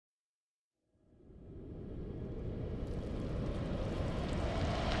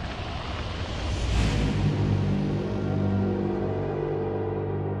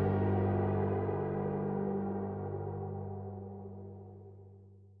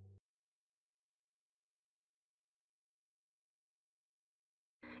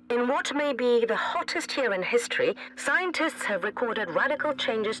In what may be the hottest year in history, scientists have recorded radical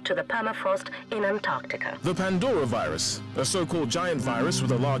changes to the permafrost in Antarctica. The Pandora virus, a so-called giant virus with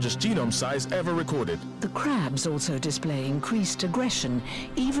the largest genome size ever recorded. The crabs also display increased aggression,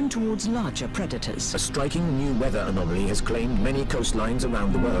 even towards larger predators. A striking new weather anomaly has claimed many coastlines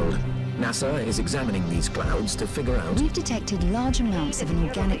around the world. NASA is examining these clouds to figure out... We've detected large amounts of an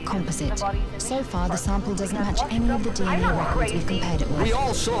organic composite. So far, the sample doesn't match any of the DNA records we've compared it with. We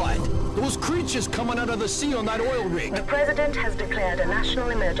all saw it. Those creatures coming out of the sea on that oil rig. The president has declared a national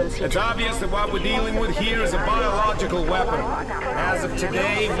emergency. It's obvious that what we're dealing with here is a biological weapon. As of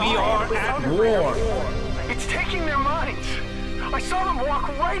today, we are at war. It's taking their minds. I saw them walk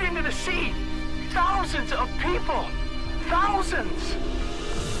right into the sea. Thousands of people. Thousands.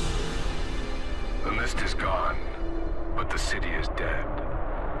 The mist is gone, but the city is dead.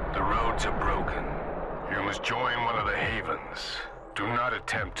 The roads are broken. You must join one of the havens. Do not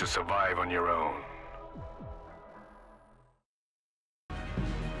attempt to survive on your own.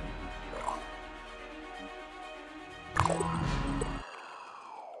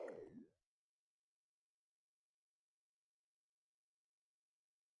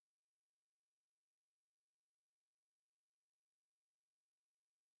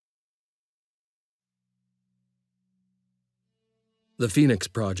 The Phoenix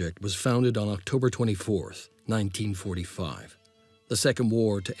Project was founded on October 24, 1945. The Second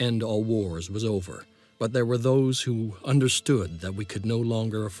War to end all wars was over, but there were those who understood that we could no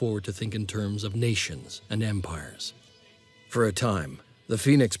longer afford to think in terms of nations and empires. For a time, the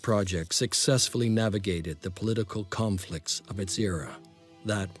Phoenix Project successfully navigated the political conflicts of its era.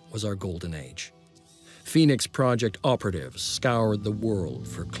 That was our golden age. Phoenix Project operatives scoured the world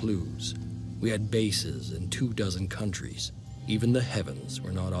for clues. We had bases in 24 countries. Even the heavens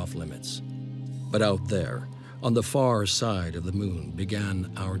were not off limits. But out there, on the far side of the moon,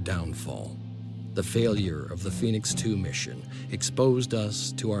 began our downfall. The failure of the Phoenix 2 mission exposed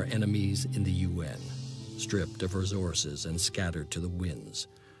us to our enemies in the UN. Stripped of resources and scattered to the winds,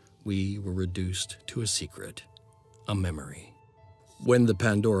 we were reduced to a secret, a memory. When the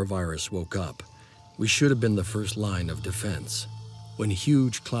Pandora virus woke up, we should have been the first line of defense. When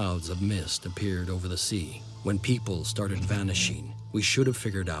huge clouds of mist appeared over the sea, when people started vanishing, we should have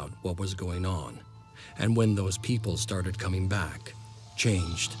figured out what was going on. And when those people started coming back,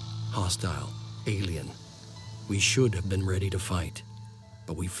 changed, hostile, alien, we should have been ready to fight,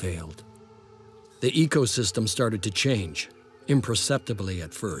 but we failed. The ecosystem started to change, imperceptibly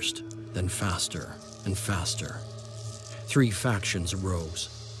at first, then faster and faster. 3 factions arose.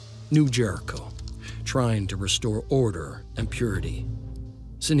 New Jericho, trying to restore order and purity.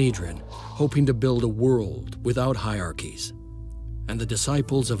 Sanhedrin, hoping to build a world without hierarchies. And the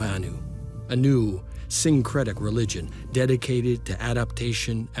disciples of Anu, a new syncretic religion dedicated to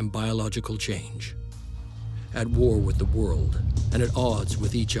adaptation and biological change. At war with the world and at odds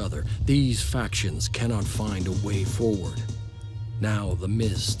with each other, these factions cannot find a way forward. Now the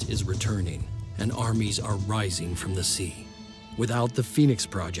mist is returning and armies are rising from the sea. Without the Phoenix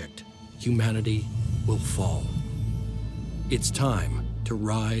Project, humanity will fall. It's time to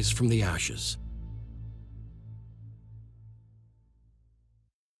rise from the ashes.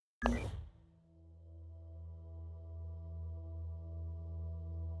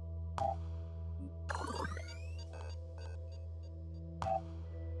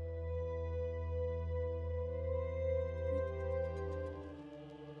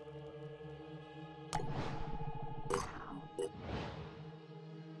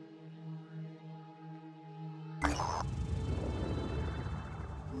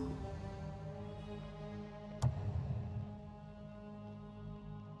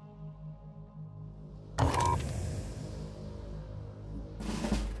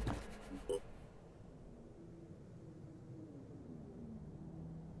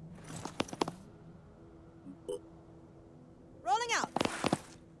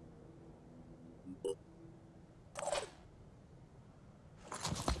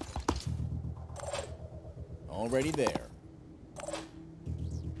 Already there.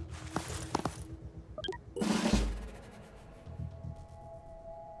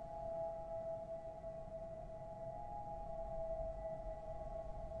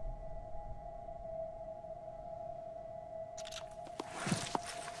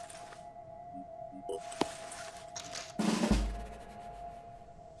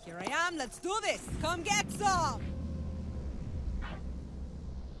 Here I am, let's do this! Come get some!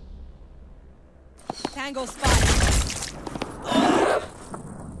 Tango spot.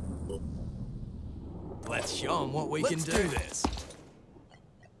 Let's show them what we can do. This.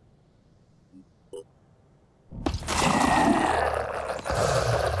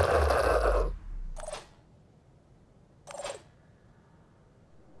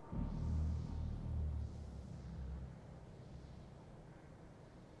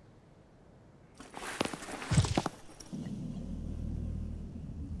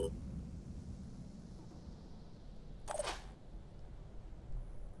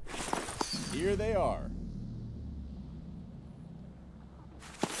 here they are.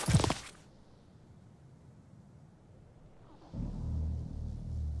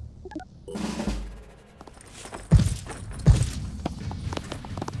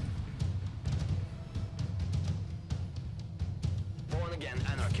 Born again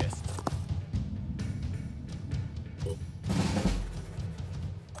anarchist.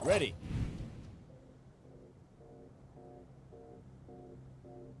 Ready.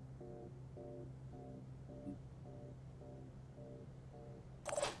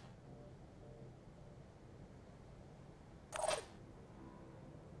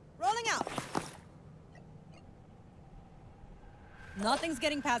 Rolling out. Nothing's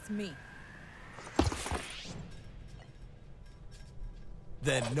getting past me.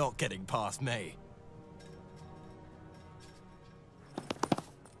 They're not getting past me.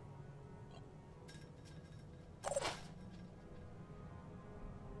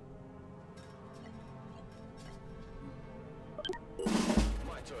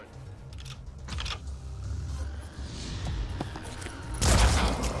 My turn.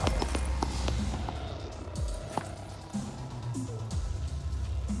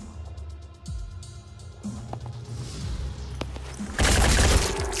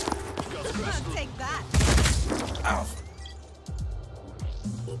 Take that. Ow.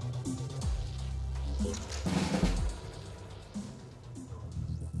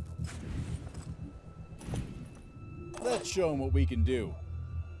 Let's show them what we can do.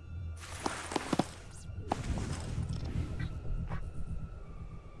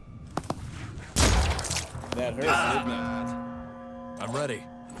 That hurts, didn't it? I'm ready.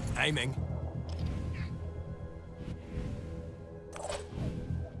 Aiming.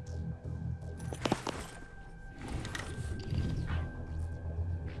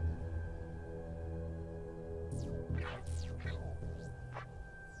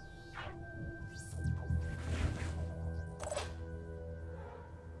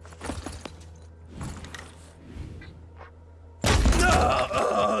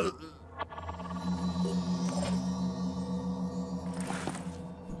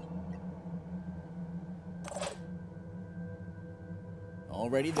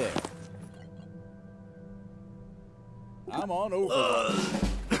 Already there. I'm on over.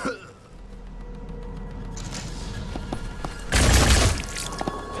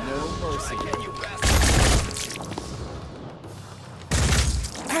 No mercy.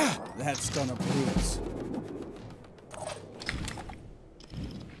 That's gonna bruise.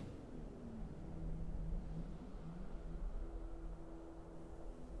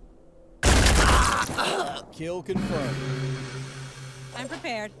 Kill confirmed. I'm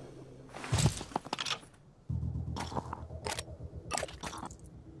prepared.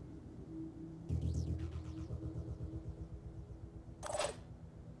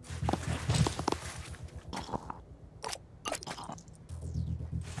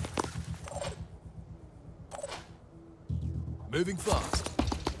 Moving fast.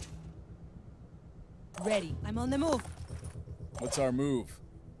 Ready. I'm on the move. What's our move?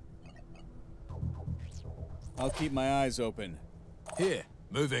 I'll keep my eyes open. Here,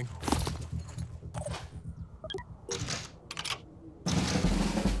 moving.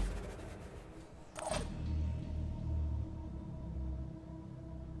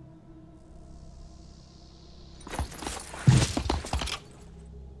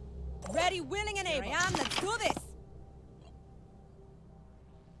 Ready, willing, and able. Here I am. Let's do this.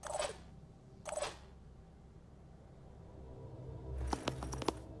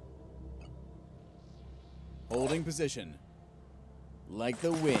 Holding position. Like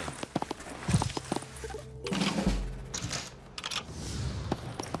the wind.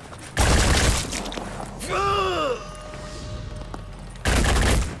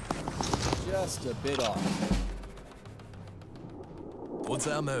 Just a bit off. What's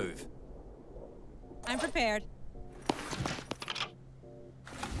our move? I'm prepared.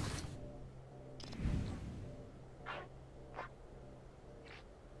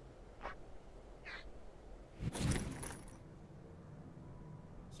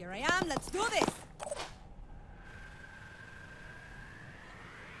 Here I am, let's do this!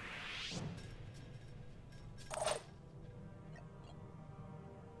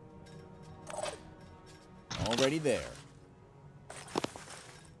 Already there.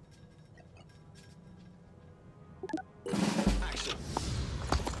 Action.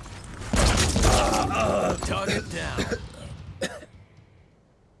 Target down.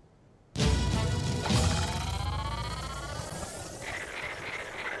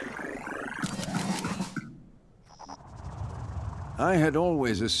 I had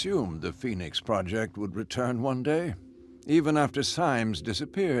always assumed the Phoenix Project would return one day, even after Symes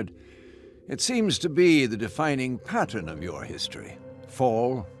disappeared. It seems to be the defining pattern of your history.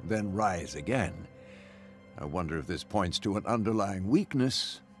 Fall, then rise again. I wonder if this points to an underlying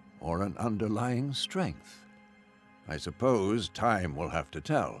weakness or an underlying strength. I suppose time will have to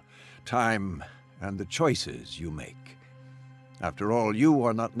tell. Time and the choices you make. After all, you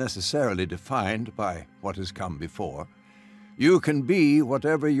are not necessarily defined by what has come before. You can be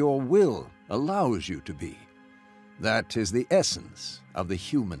whatever your will allows you to be. That is the essence of the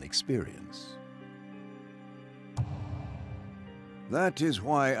human experience. That is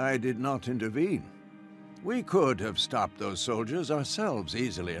why I did not intervene. We could have stopped those soldiers ourselves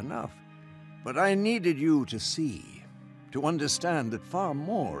easily enough. But I needed you to see, to understand that far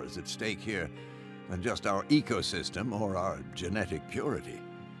more is at stake here than just our ecosystem or our genetic purity.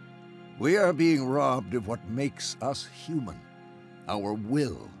 We are being robbed of what makes us human, our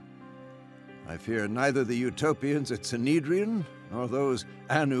will. I fear neither the utopians at Sanhedrin nor those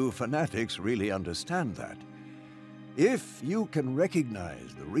Anu fanatics really understand that. If you can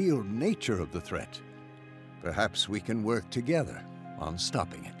recognize the real nature of the threat, perhaps we can work together on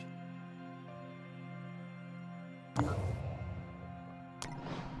stopping it.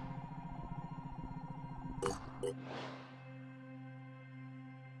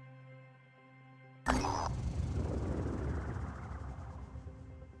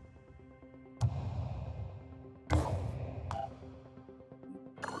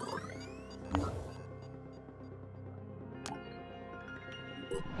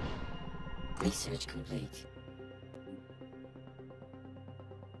 Research complete.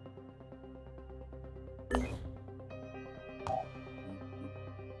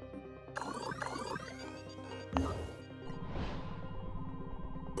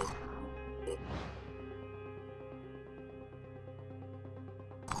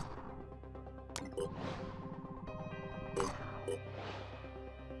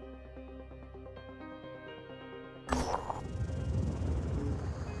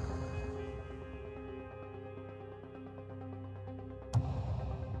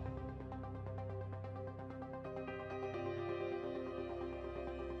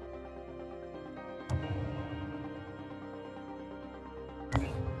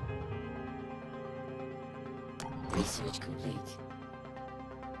 Research complete.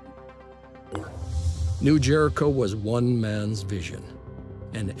 New Jericho was one man's vision,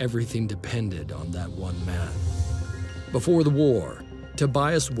 and everything depended on that one man. Before the war,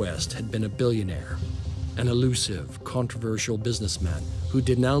 Tobias West had been a billionaire, an elusive, controversial businessman who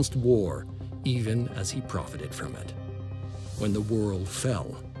denounced war even as he profited from it. When the world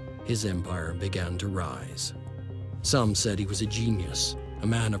fell, his empire began to rise. Some said he was a genius, a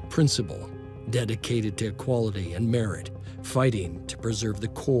man of principle, dedicated to equality and merit, fighting to preserve the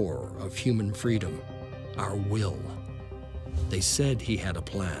core of human freedom, our will. They said he had a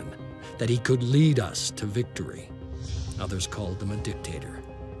plan, that he could lead us to victory. Others called him a dictator,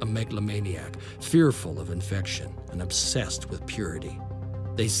 a megalomaniac, fearful of infection and obsessed with purity.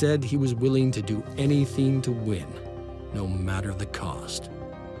 They said he was willing to do anything to win, no matter the cost.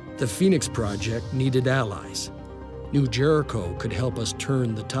 The Phoenix Project needed allies. New Jericho could help us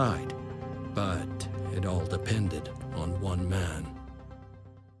turn the tide, but it all depended on one man.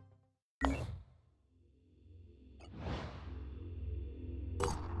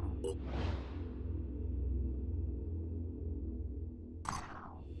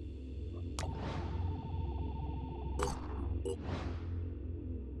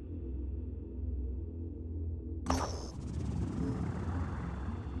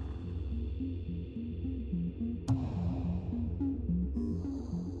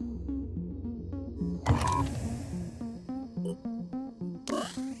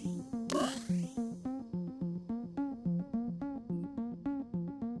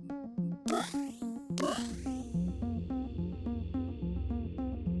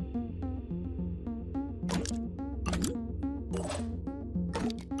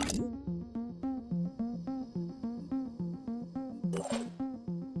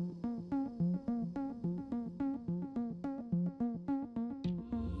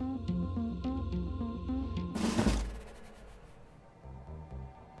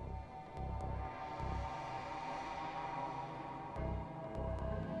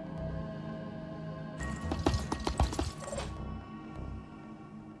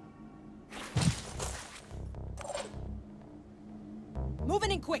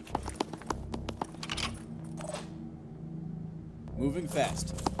 Moving in quick. Moving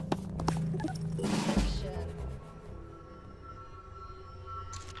fast.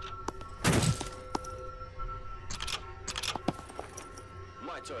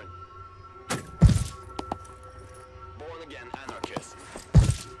 My turn. Born again anarchist.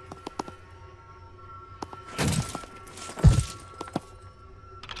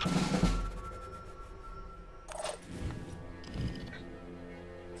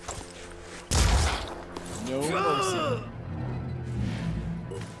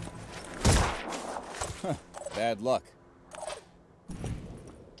 bad luck.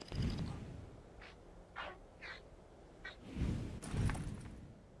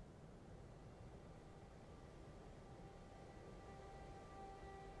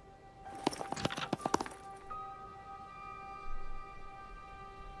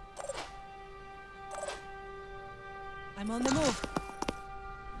 I'm on the move.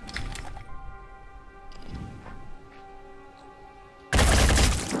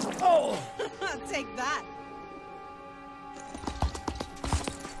 Oh! Take that.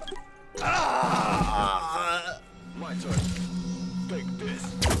 My turn. Take this.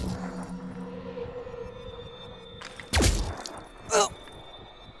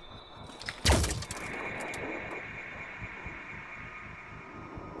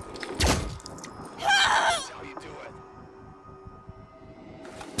 That's how you do it.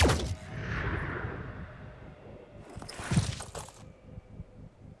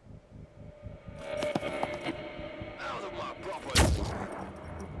 Out of my property.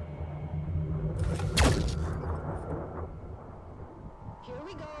 Here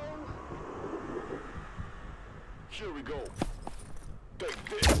we go. Here we go. Take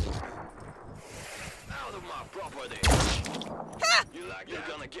this. Out of my property. You like you're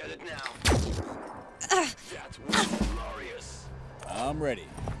gonna get it now. That was glorious. I'm ready.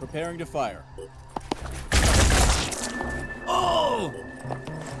 Preparing to fire. Oh!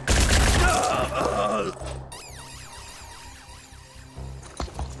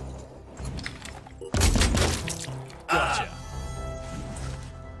 Gotcha.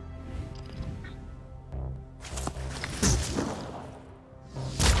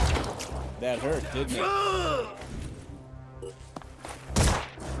 That hurt, didn't it?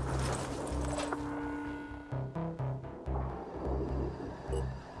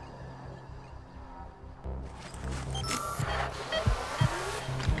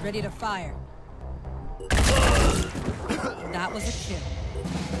 Ready to fire. That was a kill.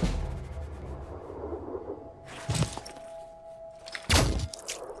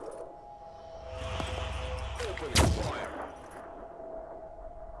 Opening fire.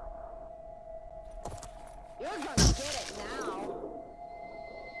 You're gonna get it now.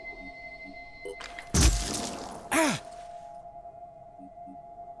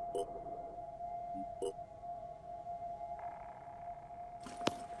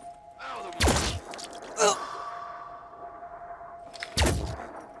 Out of my...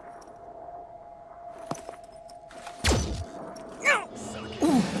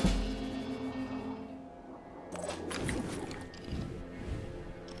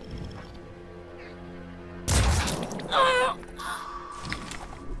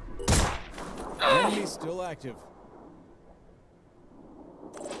 Enemy still active.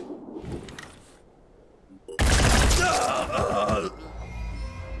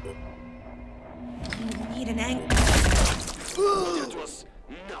 You need an angle. That was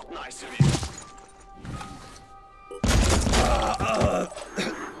not nice of you.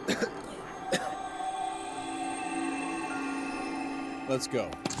 Let's go.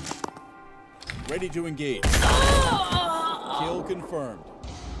 Ready to engage. Kill confirmed.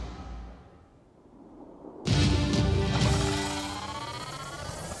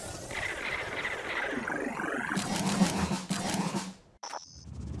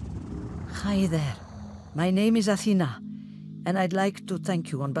 Hi there. My name is Athena, and I'd like to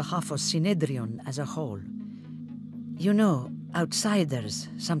thank you on behalf of Synedrion as a whole. You know, outsiders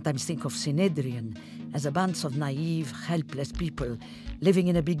sometimes think of Synedrion as a bunch of naive, helpless people living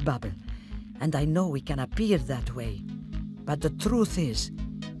in a big bubble. And I know we can appear that way. But the truth is,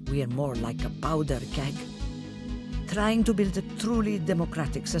 we are more like a powder keg. Trying to build a truly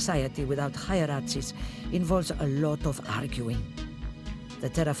democratic society without hierarchies involves a lot of arguing. The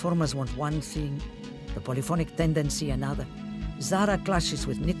terraformers want one thing, the polyphonic tendency another. Zara clashes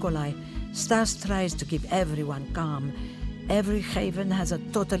with Nikolai, Stas tries to keep everyone calm. Every haven has a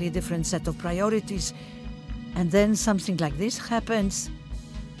totally different set of priorities. And then something like this happens.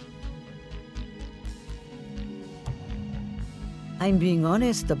 I'm being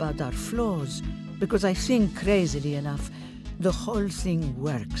honest about our flaws, because I think, crazily enough, the whole thing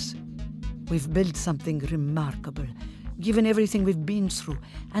works. We've built something remarkable, given everything we've been through,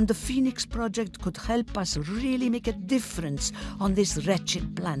 and the Phoenix Project could help us really make a difference on this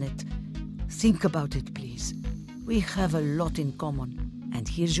wretched planet. Think about it, please. We have a lot in common, and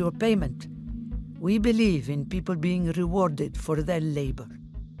here's your payment. We believe in people being rewarded for their labor.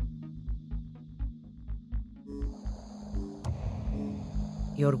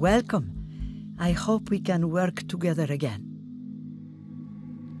 You're welcome. I hope we can work together again.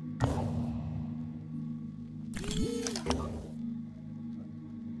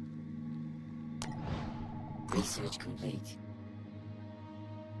 complete.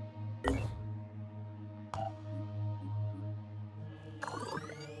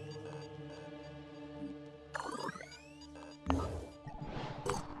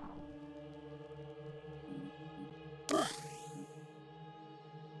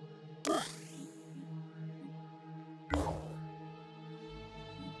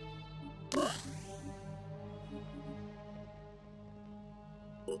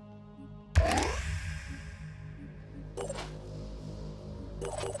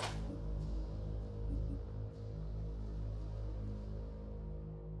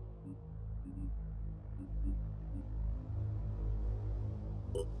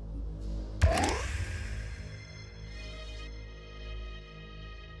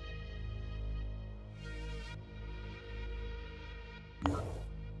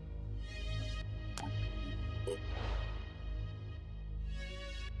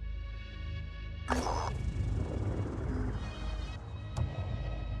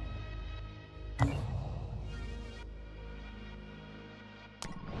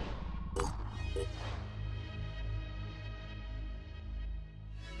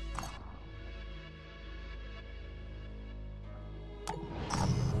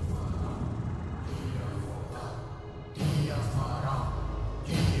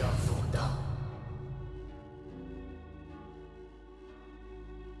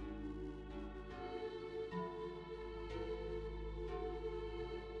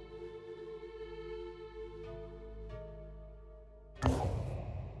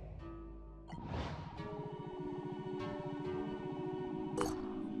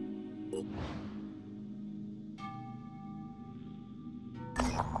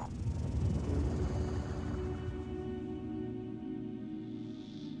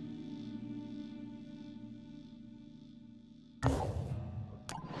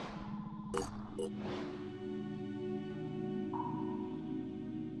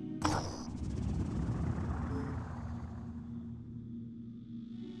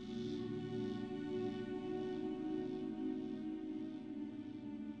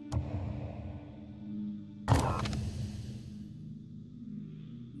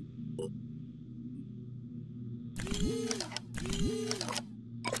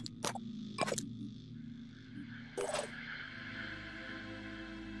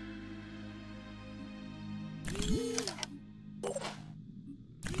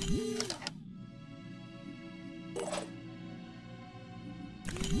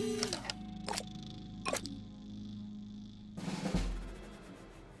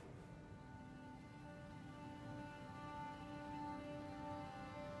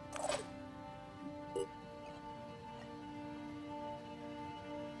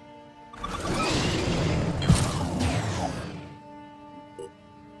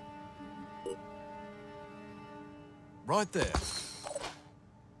 Right there.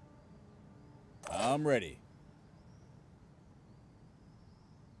 I'm ready.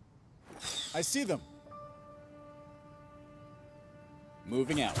 I see them.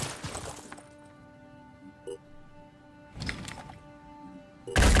 Moving out.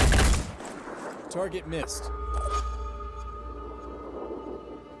 Target missed.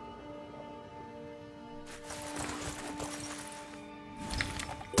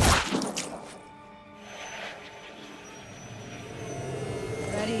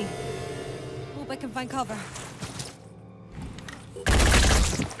 Ready. Hope I can find cover.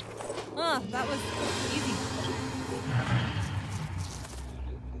 Ah, that was easy.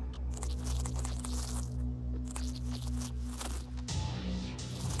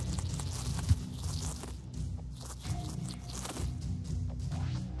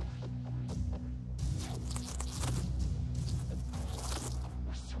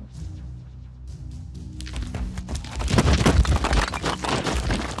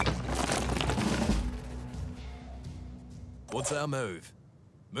 What's our move?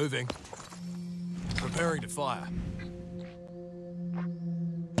 Moving. Preparing to fire.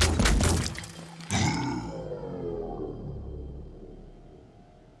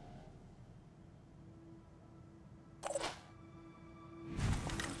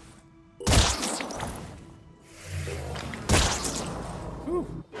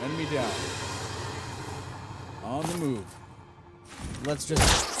 Whew. Enemy down. On the move. Let's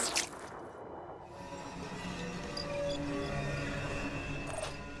just...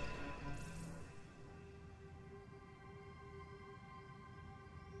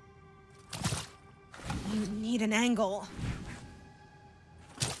 You need an angle.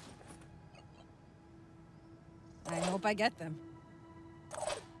 I hope I get them.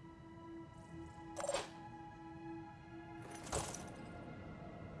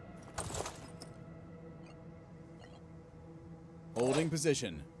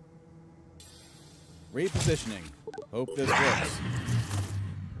 position. Repositioning. Hope this works.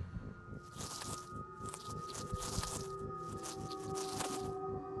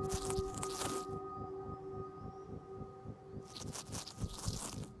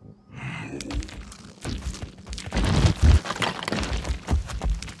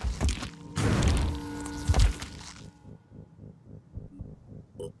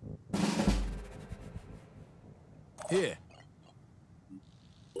 Here.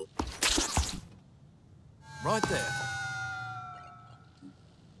 Right there.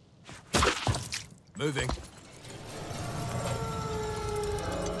 Moving.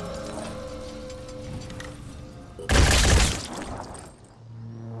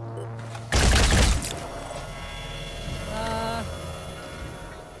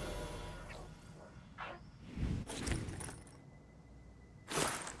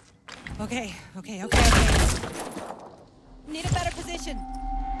 Okay. Need a better position.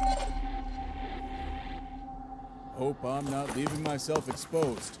 Hope I'm not leaving myself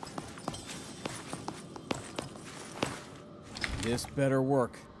exposed. This better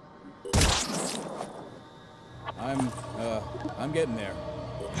work. I'm getting there.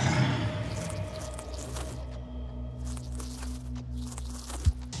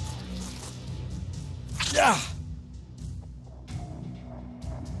 Yeah!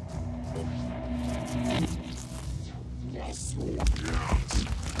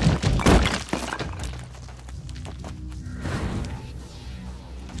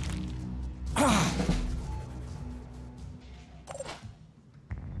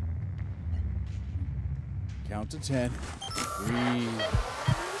 Count to 10. 3.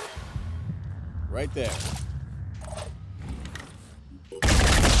 Right there.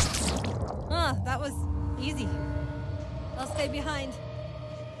 That was easy. I'll stay behind.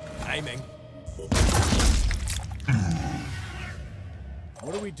 Aiming.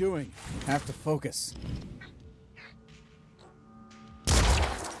 What are we doing? Have to focus.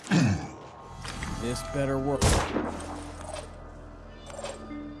 This better work.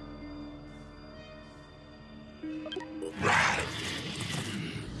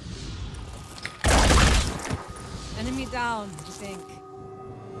 Enemy down, I think.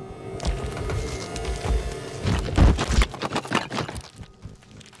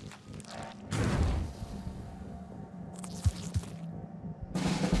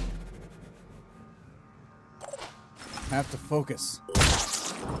 Have to focus.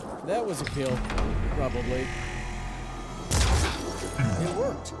 That was a kill, probably. It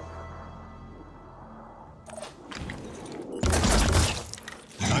worked.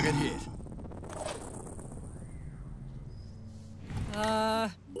 Target hit.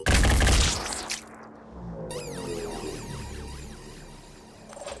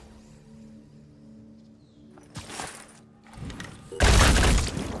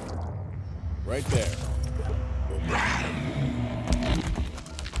 Right there.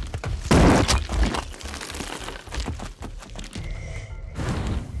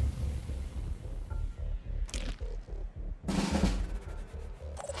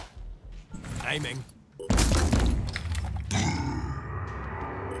 Aiming.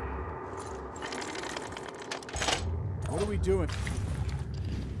 What are we doing?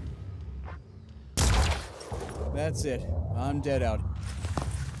 That's it. I'm dead out.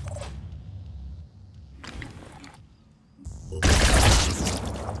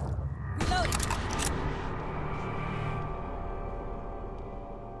 Reloading.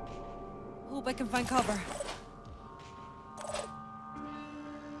 Hope I can find cover.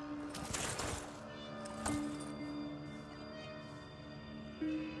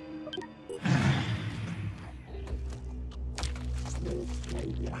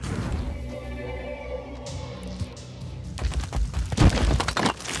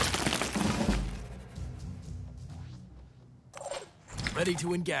 Ready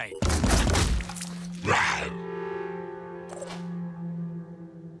to engage.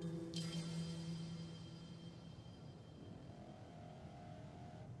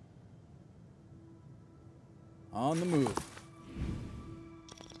 On the move.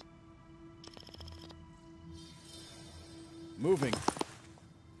 Moving.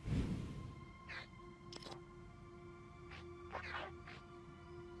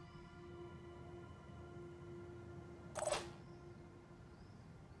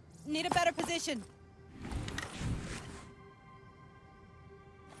 Need a better position.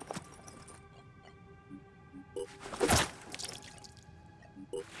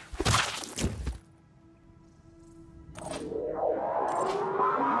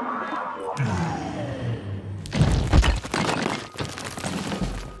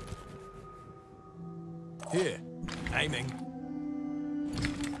 Here. Aiming.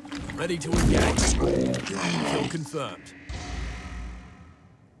 Ready to engage. Kill confirmed.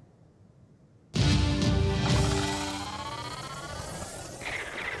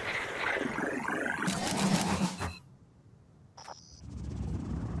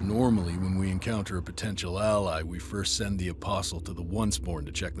 Normally, when we encounter a potential ally, we first send the Apostle to the Onceborn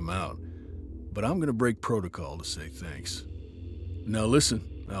to check them out. But I'm gonna break protocol to say thanks. Now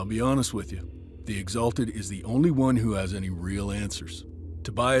listen, I'll be honest with you. The Exalted is the only one who has any real answers.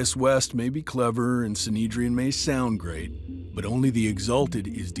 Tobias West may be clever and Synedrian may sound great, but only the Exalted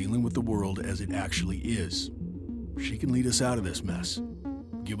is dealing with the world as it actually is. She can lead us out of this mess.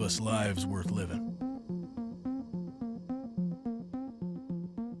 Give us lives worth living.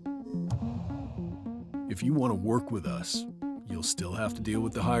 If you want to work with us, you'll still have to deal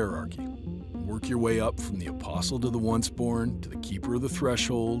with the hierarchy. Work your way up from the Apostle to the Onceborn, to the Keeper of the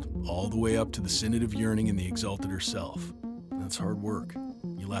Threshold, all the way up to the Synod of Yearning and the Exalted herself. That's hard work.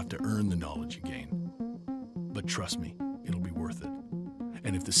 You'll have to earn the knowledge you gain. But trust me, it'll be worth it.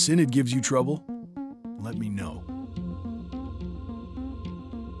 And if the Synod gives you trouble, let me know.